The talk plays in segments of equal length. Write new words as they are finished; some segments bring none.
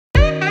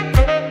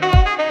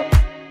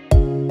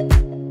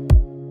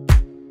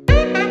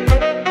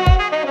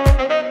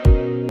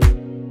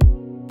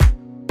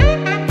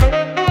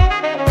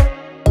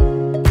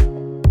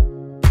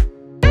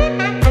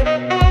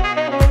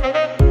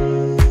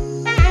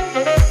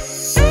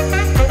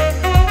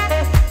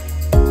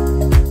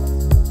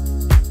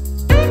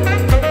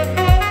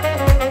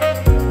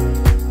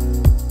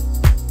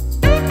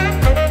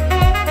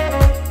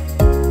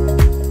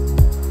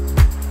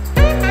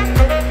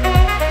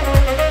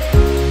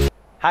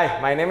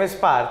Hi, my name is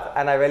Parth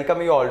and I welcome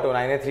you all to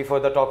 9834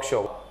 The Talk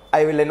Show.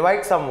 I will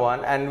invite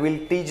someone and we'll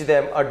teach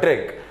them a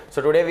drink.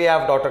 So today we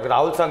have Dr.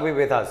 Rahul Sanghvi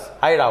with us.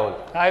 Hi Rahul.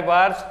 Hi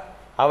Parth.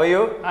 How are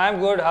you? I'm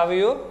good. How are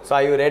you? So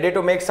are you ready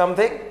to make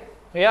something?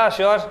 Yeah,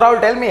 sure.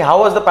 Rahul, tell me, how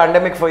was the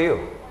pandemic for you?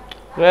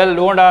 Well,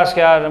 don't ask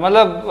यार.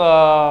 मतलब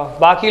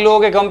बाकी लोगों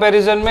के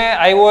comparison में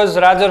I was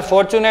rather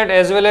fortunate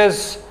as well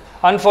as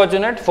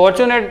unfortunate.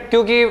 Fortunate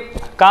क्योंकि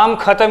काम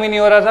खत्म ही नहीं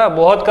हो रहा था,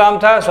 बहुत काम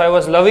था, so I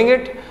was loving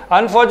it.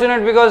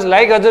 Unfortunate because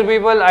like other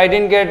people, I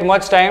didn't get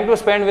much time to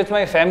spend with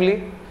my family.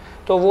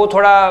 तो वो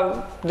थोड़ा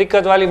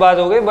दिक्कत वाली बात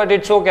हो गई, but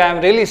it's okay.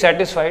 I'm really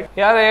satisfied.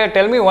 यार,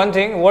 tell me one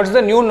thing. What's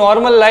the new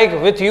normal like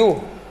with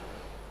you?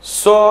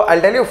 So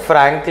I'll tell you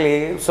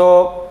frankly.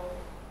 So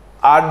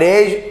our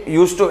day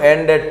used to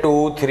end at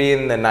 2, 3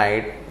 in the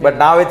night, but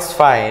now it's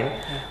fine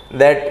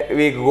that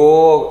we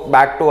go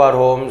back to our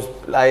homes.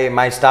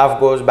 My staff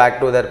goes back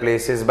to their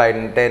places by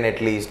 10 at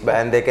least,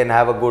 and they can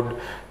have a good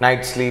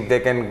night's sleep. They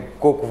can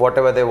cook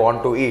whatever they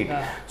want to eat.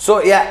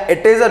 So yeah,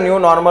 it is a new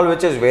normal,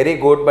 which is very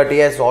good. But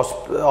yes,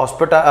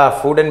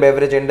 food and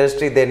beverage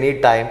industry, they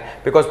need time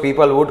because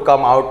people would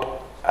come out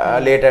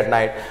late at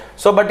night.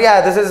 So but yeah,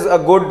 this is a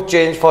good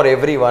change for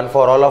everyone,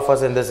 for all of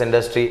us in this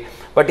industry.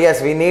 But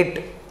yes, we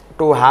need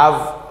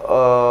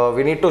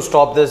to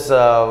stop this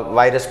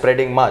virus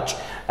spreading much,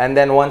 and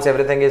then once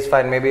everything is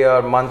fine, maybe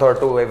a month or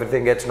two,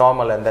 everything gets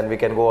normal, and then we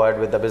can go ahead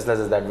with the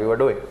businesses that we were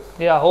doing.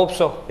 Yeah, hope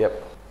so. Yep.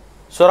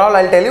 So Rahul,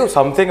 I'll tell you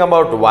something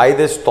about why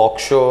this talk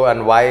show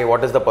and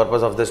what is the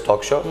purpose of this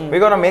talk show. We're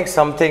gonna make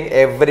something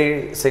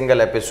every single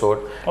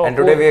episode, and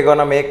today we're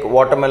gonna make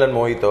watermelon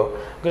mojito.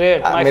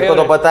 Great. मेरे को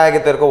तो पता है कि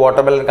तेरे को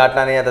watermelon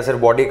काटना नहीं आता, सिर्फ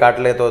body काट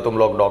ले तो तुम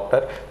लोग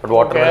डॉक्टर, but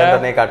watermelon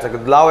तो नहीं काट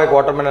सकते. लाओ एक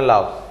watermelon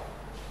लाओ.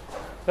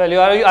 Well,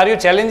 are you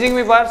challenging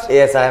me, Parth?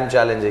 Yes, I am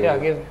challenging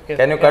you.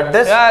 Can you cut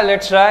this? Yeah,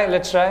 let's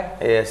try.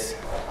 Yes.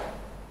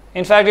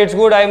 In fact, it's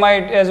good. I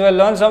might as well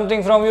learn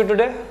something from you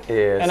today.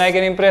 Yes. And I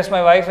can impress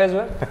my wife as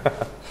well.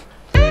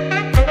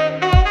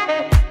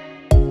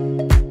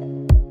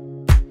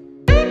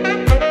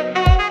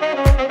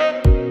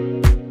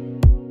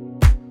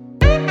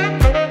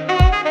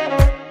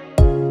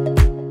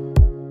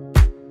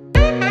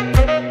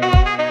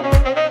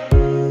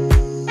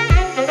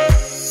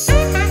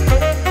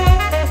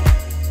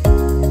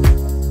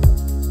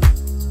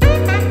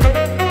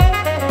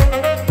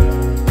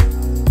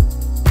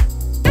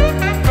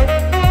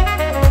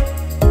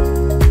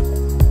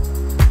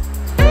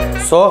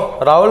 So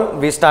Rahul,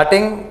 we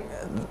starting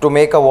to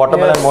make a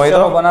watermelon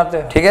mojito. बनाते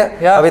हैं. ठीक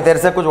है? अभी तेरे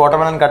से कुछ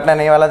watermelon कटने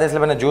नहीं वाला था, इसलिए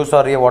मैंने जूस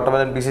और ये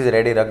watermelon pieces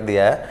ready रख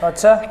दिया है.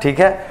 अच्छा. ठीक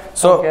है?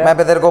 So मैं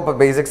पे तेरे को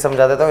बेसिक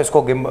समझा देता हूँ.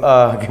 इसको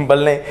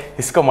गिम्बल नहीं,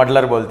 इसको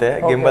मडलर बोलते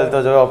हैं. गिम्बल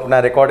तो जो अपना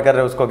रिकॉर्ड कर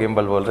रहे हैं उसको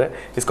गिम्बल बोल रहे हैं.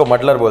 इसको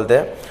मडलर बोलते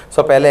हैं.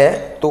 So पहले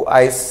तू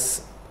आइस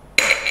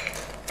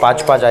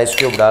 5 आइस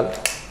क्यूब डाल.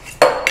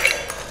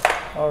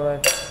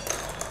 Alright.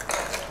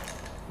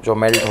 जो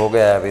मेल्ट हो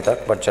गया है अभी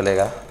तक, बट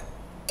चलेगा.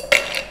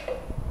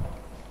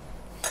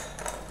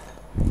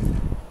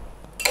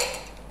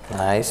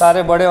 Nice.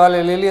 सारे बड़े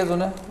वाले ले लिए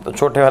तूने? तो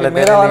छोटे वाले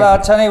मेरा वाला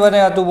अच्छा नहीं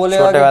बनेगा, तू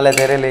बोलेगा. छोटे वाले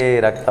तेरे लिए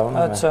रखता हूँ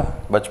ना. अच्छा.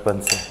 बचपन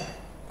से.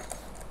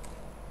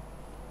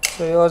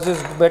 So yours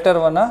is better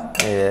one, huh?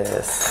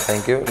 Yes,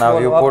 thank you. Now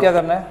you put. क्या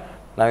करना है?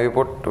 Now you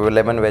put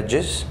lemon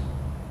wedges.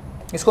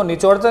 इसको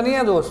निचोड़ता नहीं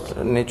है दोस्त?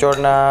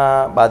 निचोड़ना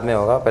बाद में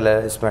होगा, पहले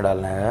इसमें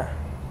डालना है.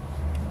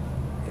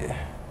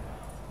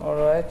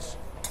 Alright.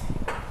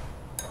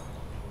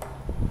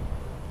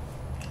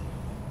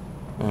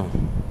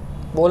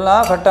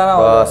 बोलना खट्टा ना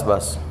हो.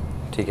 बस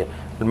ठीक है.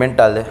 मिंट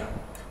डाल दे.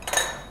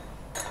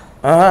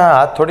 हाँ,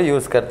 हाथ थोड़ी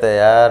यूज करते हैं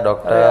यार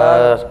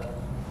डॉक्टर.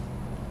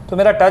 तो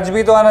मेरा टच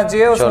भी तो आना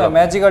चाहिए उसमें,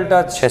 मैजिकल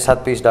टच.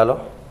 6-7 पीस डालो.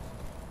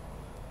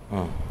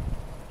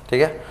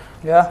 ठीक है.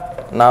 या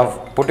now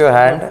put your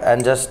hand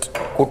and just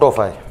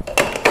कुटोफाई.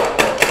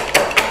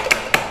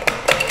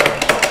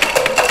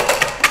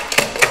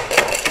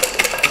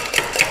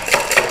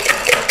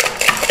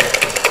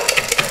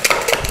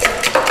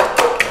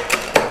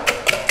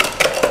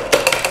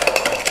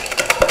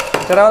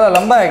 तेरा वाला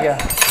लंबा है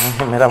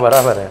क्या? मेरा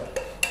बराबर है.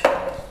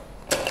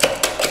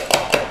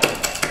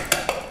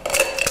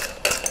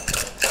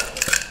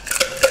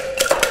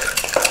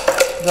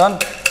 Done.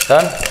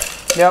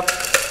 Yep.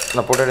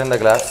 Now put it in the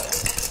glass.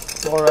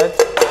 All right.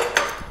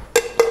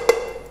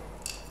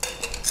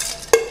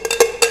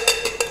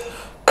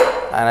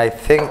 And I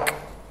think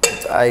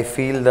I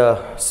feel the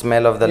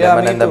smell of the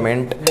lemon and the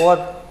mint.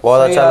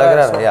 बहुत अच्छा लग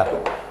रहा है. Yeah.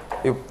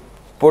 You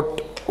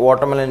put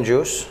watermelon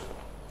juice.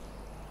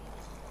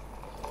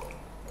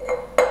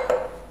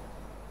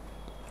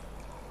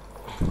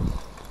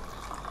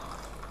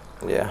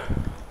 Yeah.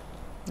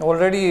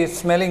 Already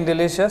smelling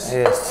delicious.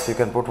 Yes, you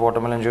can put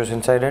watermelon juice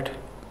inside it.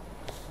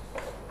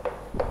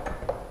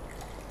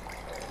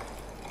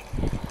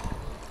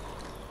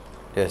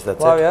 Yes,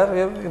 that's wow, it. यार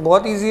ये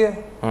बहुत easy है.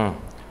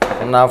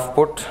 And now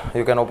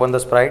you can open the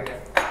Sprite.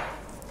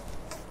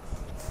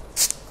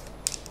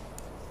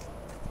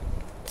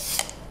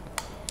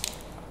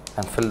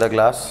 And fill the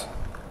glass.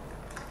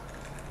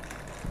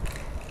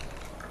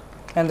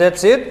 And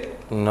that's it?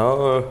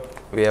 No.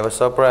 we have a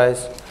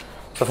surprise.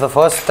 So for the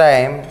first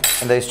time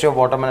in the history of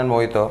watermelon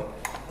mojito,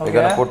 we're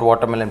gonna put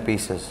watermelon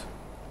pieces.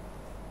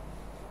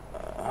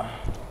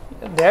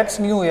 That's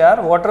new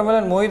यार.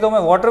 Watermelon mojito में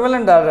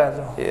watermelon डाल रहा है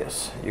तो.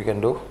 Yes, you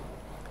can do.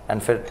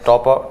 And फिर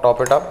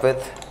top it up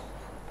with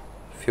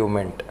few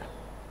mint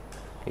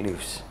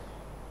leaves.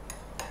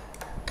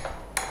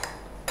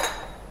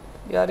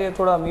 यार ये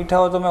थोड़ा मीठा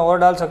हो तो मैं और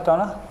डाल सकता हूँ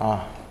ना? हाँ,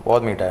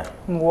 बहुत मीठा है.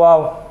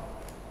 वाव,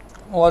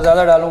 और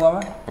ज़्यादा डालूंगा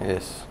मैं.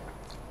 Yes.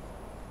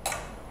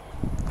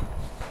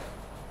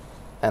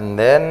 And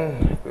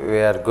then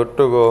we are good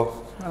to go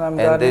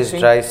in this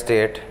dry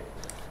state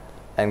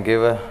and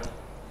give a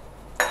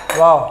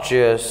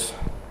cheers.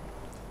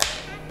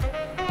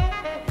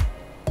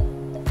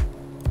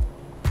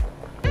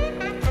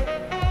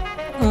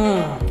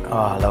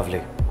 Ah,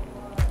 lovely.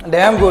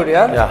 Damn good,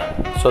 yeah.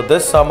 Yeah. So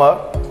this summer,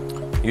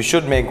 you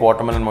should make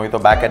watermelon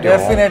mojito back at your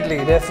home. Definitely.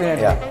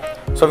 Yeah.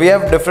 So we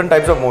have different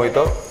types of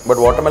mojito, but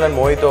watermelon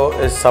mojito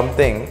is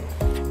something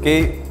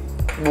कि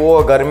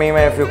वो गर्मी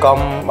में if you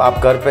come आप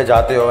घर पे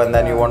जाते हो and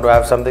then you want to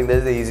have something, this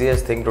is the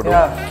easiest thing to do.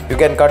 You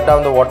can cut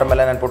down the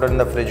watermelon and put it in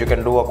the fridge. You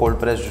can do a cold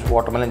pressed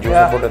watermelon juice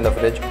and put it in the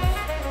fridge,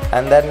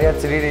 and then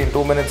it's really in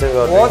 2 minutes.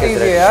 बहुत easy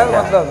है यार,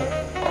 मतलब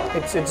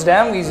it's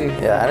damn easy.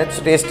 Yeah, and it's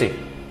tasty.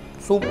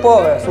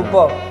 Superb है,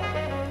 superb.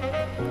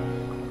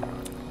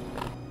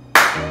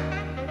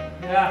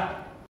 Yeah.